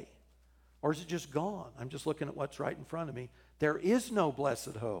today? Or is it just gone? I'm just looking at what's right in front of me. There is no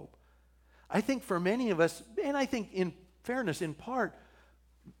blessed hope. I think for many of us, and I think in fairness, in part,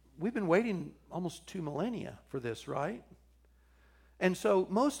 we've been waiting almost 2 millennia for this, right? And so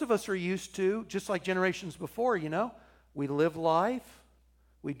most of us are used to, just like generations before, we live life,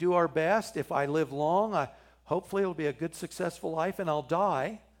 we do our best. If I live long, hopefully it'll be a good, successful life, and I'll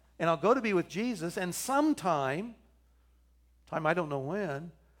die, and I'll go to be with Jesus, and time I don't know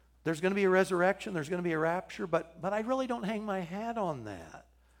when, there's going to be a resurrection, there's going to be a rapture, but I really don't hang my hat on that.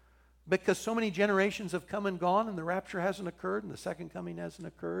 Because so many generations have come and gone, and the rapture hasn't occurred, and the second coming hasn't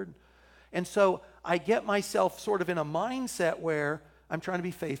occurred. And so I get myself sort of in a mindset where I'm trying to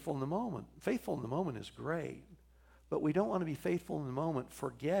be faithful in the moment. Faithful in the moment is great, but we don't want to be faithful in the moment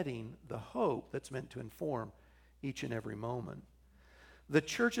forgetting the hope that's meant to inform each and every moment. The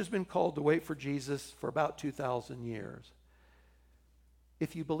church has been called to wait for Jesus for about 2,000 years.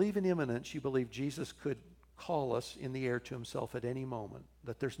 If you believe in imminence, you believe Jesus could call us in the air to himself at any moment,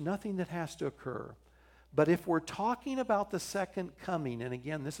 that there's nothing that has to occur. But if we're talking about the second coming, and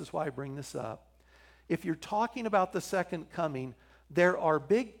again, this is why I bring this up, if you're talking about the second coming, there are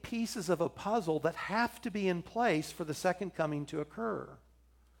big pieces of a puzzle that have to be in place for the second coming to occur.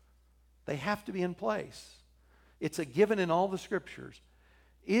 They have to be in place. It's a given in all the scriptures.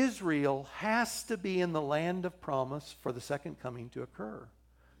 Israel has to be in the land of promise for the second coming to occur.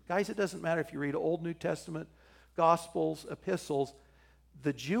 Guys, it doesn't matter if you read Old, New Testament, Gospels, epistles,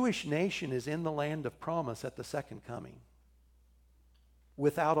 the Jewish nation is in the land of promise at the second coming,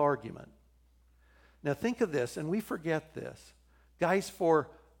 without argument. Now think of this, and we forget this. Guys, for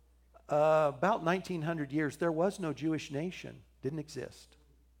about 1900 years, there was no Jewish nation. Didn't exist.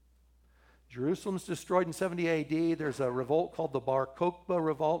 Jerusalem's destroyed in 70 AD. There's a revolt called the Bar Kokhba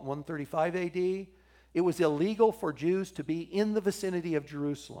revolt in 135 AD. It was illegal for Jews to be in the vicinity of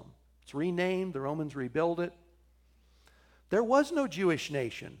Jerusalem. It's renamed. The Romans rebuilt it. There was no Jewish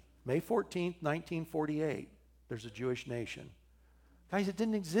nation. May 14th, 1948, there's a Jewish nation. Guys, it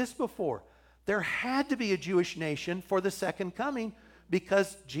didn't exist before. There had to be a Jewish nation for the second coming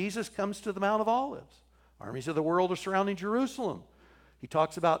because Jesus comes to the Mount of Olives. Armies of the world are surrounding Jerusalem. He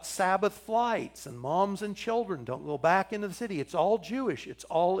talks about Sabbath flights and moms and children don't go back into the city. It's all Jewish. It's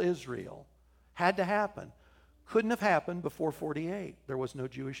all Israel. Had to happen. Couldn't have happened before 48. There was no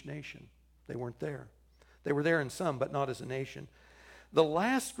Jewish nation. They weren't there. They were there in some, but not as a nation. The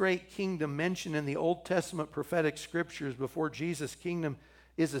last great kingdom mentioned in the Old Testament prophetic scriptures before Jesus' kingdom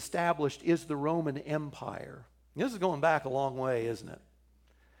is established is the Roman Empire. This is going back a long way, isn't it?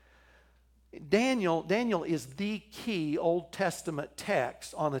 Daniel is the key Old Testament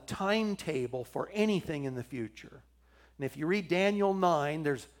text on a timetable for anything in the future. And if you read Daniel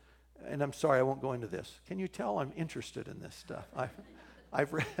 9, and I'm sorry, I won't go into this. Can you tell I'm interested in this stuff?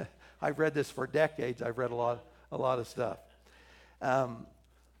 I've read this for decades. I've read a lot of stuff.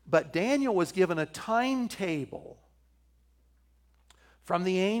 But Daniel was given a timetable from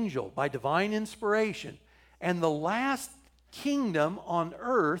the angel by divine inspiration. And the last kingdom on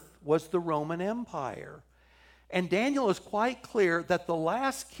earth was the Roman Empire. And Daniel is quite clear that the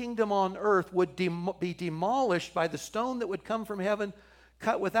last kingdom on earth would be demolished by the stone that would come from heaven,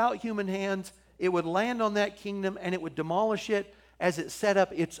 cut without human hands. It would land on that kingdom and it would demolish it as it set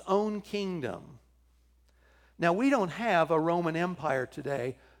up its own kingdom. Now, we don't have a Roman Empire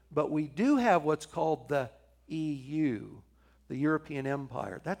today, but we do have what's called the EU, the European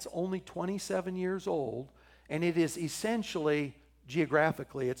Empire. That's only 27 years old, and it is essentially,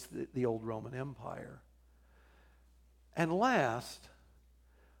 geographically, it's the old Roman Empire. And last,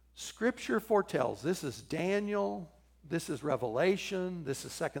 Scripture foretells, this is Daniel, this is Revelation, this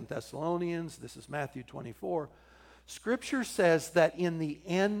is 2 Thessalonians, this is Matthew 24. Scripture says that in the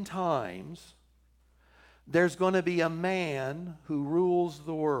end times, there's going to be a man who rules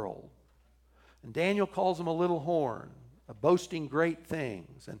the world. And Daniel calls him a little horn, boasting great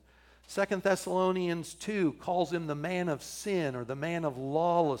things. And 2 Thessalonians 2 calls him the man of sin or the man of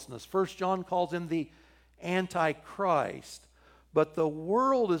lawlessness. 1 John calls him the Antichrist. But the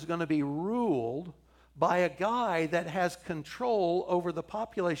world is going to be ruled by a guy that has control over the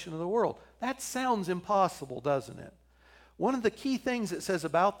population of the world. That sounds impossible, doesn't it? One of the key things it says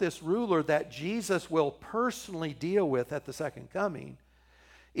about this ruler that Jesus will personally deal with at the second coming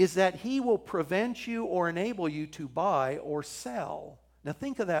is that he will prevent you or enable you to buy or sell. Now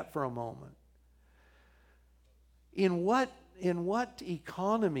think of that for a moment. In what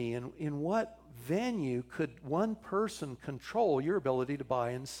economy, in what venue could one person control your ability to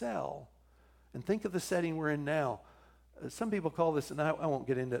buy and sell? And think of the setting we're in now. Some people call this, and I won't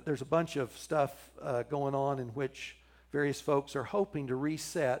get into it, there's a bunch of stuff going on in which various folks are hoping to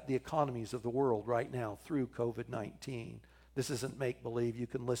reset the economies of the world right now through COVID-19. This isn't make-believe. You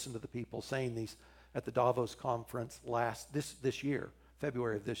can listen to the people saying these at the Davos conference this year,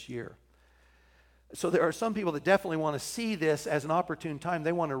 February of this year. So there are some people that definitely want to see this as an opportune time.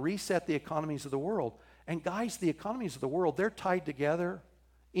 They want to reset the economies of the world. And guys, the economies of the world, they're tied together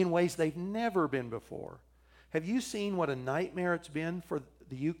in ways they've never been before. Have you seen what a nightmare it's been for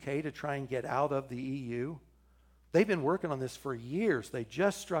the UK to try and get out of the EU? They've been working on this for years. They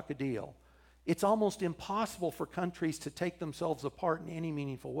just struck a deal. It's almost impossible for countries to take themselves apart in any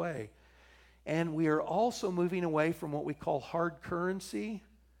meaningful way. And we are also moving away from what we call hard currency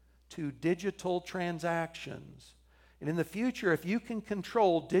to digital transactions. And in the future, if you can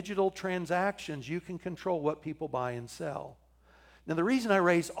control digital transactions, you can control what people buy and sell. Now, the reason I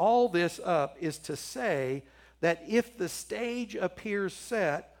raise all this up is to say that if the stage appears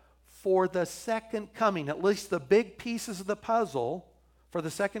set for the second coming, at least the big pieces of the puzzle for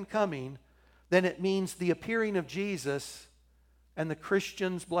the second coming, then it means the appearing of Jesus and the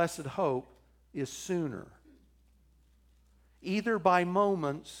Christian's blessed hope is sooner, either by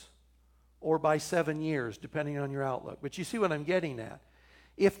moments or by 7 years, depending on your outlook. But you see what I'm getting at.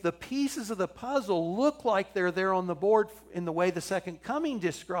 If the pieces of the puzzle look like they're there on the board in the way the second coming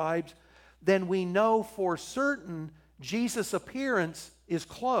describes, then we know for certain Jesus' appearance is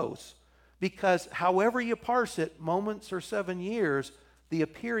close. Because however you parse it, moments or 7 years, the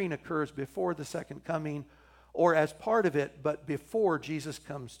appearing occurs before the second coming or as part of it, but before Jesus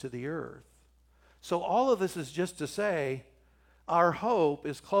comes to the earth. So all of this is just to say, our hope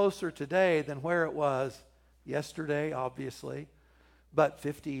is closer today than where it was yesterday, obviously, but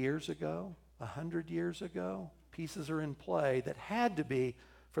 50 years ago, 100 years ago. Pieces are in play that had to be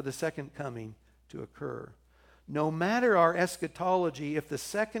for the second coming to occur. No matter our eschatology, if the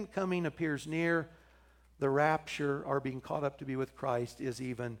second coming appears near, the rapture, our being caught up to be with Christ, is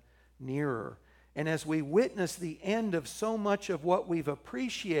even nearer. And as we witness the end of so much of what we've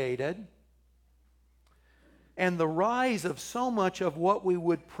appreciated, and the rise of so much of what we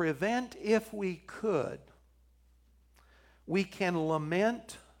would prevent if we could, we can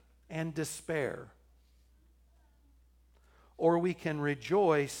lament and despair, or we can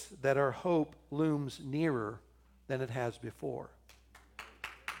rejoice that our hope looms nearer than it has before.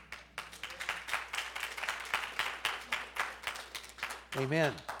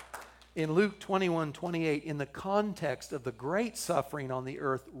 Amen. In Luke 21:28, in the context of the great suffering on the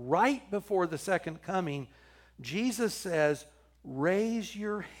earth right before the second coming, Jesus says, "Raise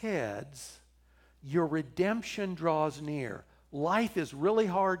your heads, your redemption draws near." Life is really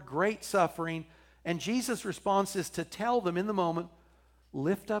hard, great suffering, and Jesus' response is to tell them in the moment,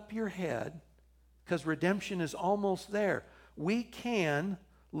 lift up your head, because redemption is almost there. We can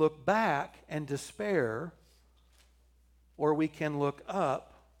look back and despair, or we can look up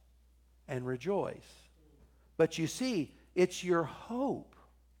and rejoice. But you see, it's your hope.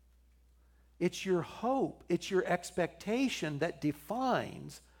 It's your hope, it's your expectation that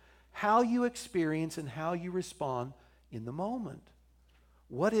defines how you experience and how you respond in the moment.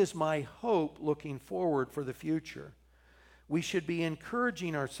 What is my hope looking forward for the future? We should be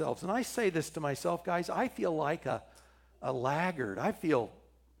encouraging ourselves. And I say this to myself, guys, I feel like a laggard. I feel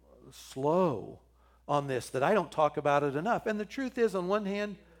slow on this, that I don't talk about it enough. And the truth is, on one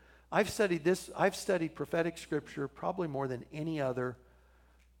hand, I've studied prophetic scripture probably more than any other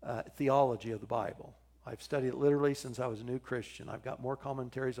theology of the Bible. I've studied it literally since I was a new Christian. I've got more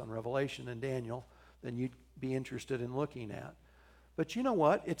commentaries on Revelation and Daniel than you'd be interested in looking at. But you know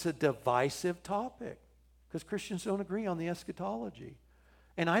what? It's a divisive topic because Christians don't agree on the eschatology.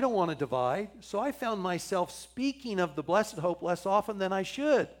 And I don't want to divide, so I found myself speaking of the blessed hope less often than I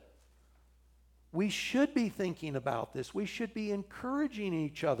should. We should be thinking about this. We should be encouraging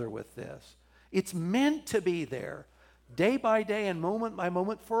each other with this. It's meant to be there, day by day and moment by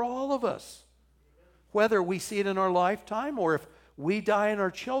moment for all of us. Whether we see it in our lifetime or if we die and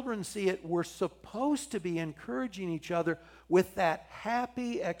our children see it, we're supposed to be encouraging each other with that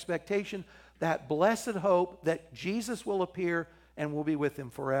happy expectation, that blessed hope that Jesus will appear and we'll be with him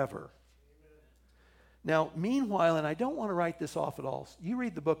forever. Now, meanwhile, and I don't want to write this off at all, you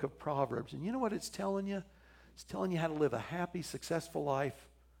read the book of Proverbs, and you know what it's telling you? It's telling you how to live a happy, successful life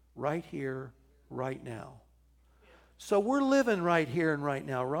right here, right now. So we're living right here and right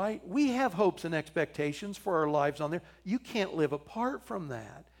now, right? We have hopes and expectations for our lives on there. You can't live apart from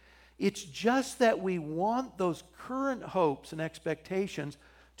that. It's just that we want those current hopes and expectations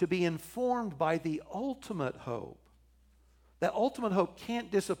to be informed by the ultimate hope. That ultimate hope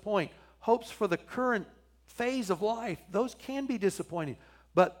can't disappoint. Hopes for the current phase of life, those can be disappointing.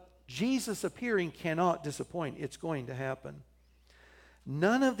 But Jesus appearing cannot disappoint. It's going to happen.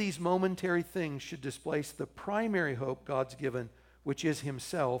 None of these momentary things should displace the primary hope God's given, which is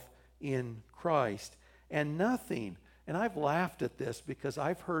himself in Christ. And nothing, and I've laughed at this because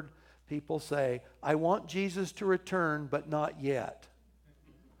I've heard people say, I want Jesus to return, but not yet.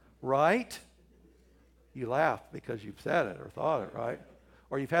 Right? You laugh because you've said it or thought it, right?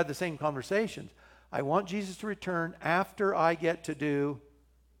 Or you've had the same conversations. I want Jesus to return after I get to do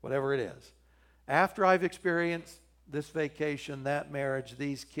whatever it is. After I've experienced this vacation, that marriage,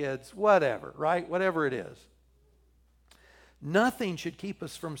 these kids, whatever, right? Whatever it is. Nothing should keep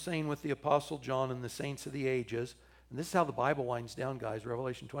us from saying with the Apostle John and the saints of the ages, and this is how the Bible winds down, guys,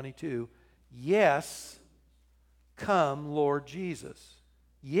 Revelation 22, yes, come Lord Jesus.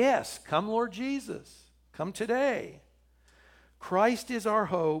 Yes, come Lord Jesus. Come today. Christ is our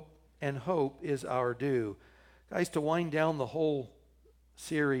hope, and hope is our due. Guys, to wind down the whole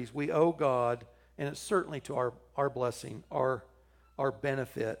series, we owe God, and it's certainly to our blessing, our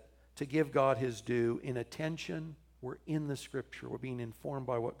benefit, to give God his due in attention. We're in the Scripture. We're being informed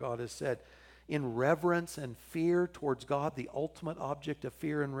by what God has said. in reverence and fear towards God, the ultimate object of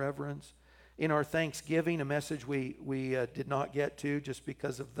fear and reverence. In our thanksgiving, a message we did not get to just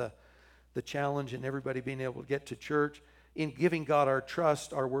because of the challenge and everybody being able to get to church. In giving God our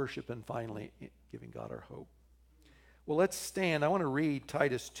trust, our worship, and finally, giving God our hope. Well, let's stand. I want to read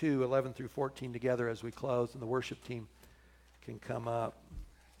Titus 2, 11 through 14 together as we close, and the worship team can come up.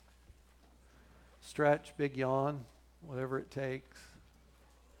 Stretch, big yawn, whatever it takes.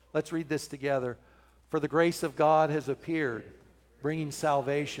 Let's read this together. For the grace of God has appeared, bringing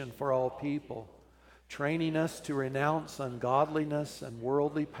salvation for all people, training us to renounce ungodliness and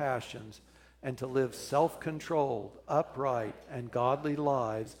worldly passions, and to live self-controlled, upright, and godly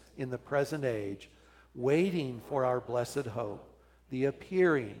lives in the present age, waiting for our blessed hope, the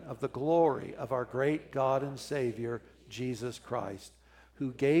appearing of the glory of our great God and Savior, Jesus Christ,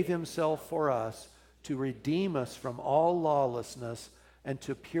 who gave himself for us to redeem us from all lawlessness and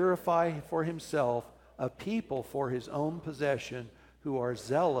to purify for himself a people for his own possession who are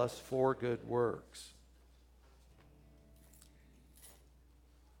zealous for good works.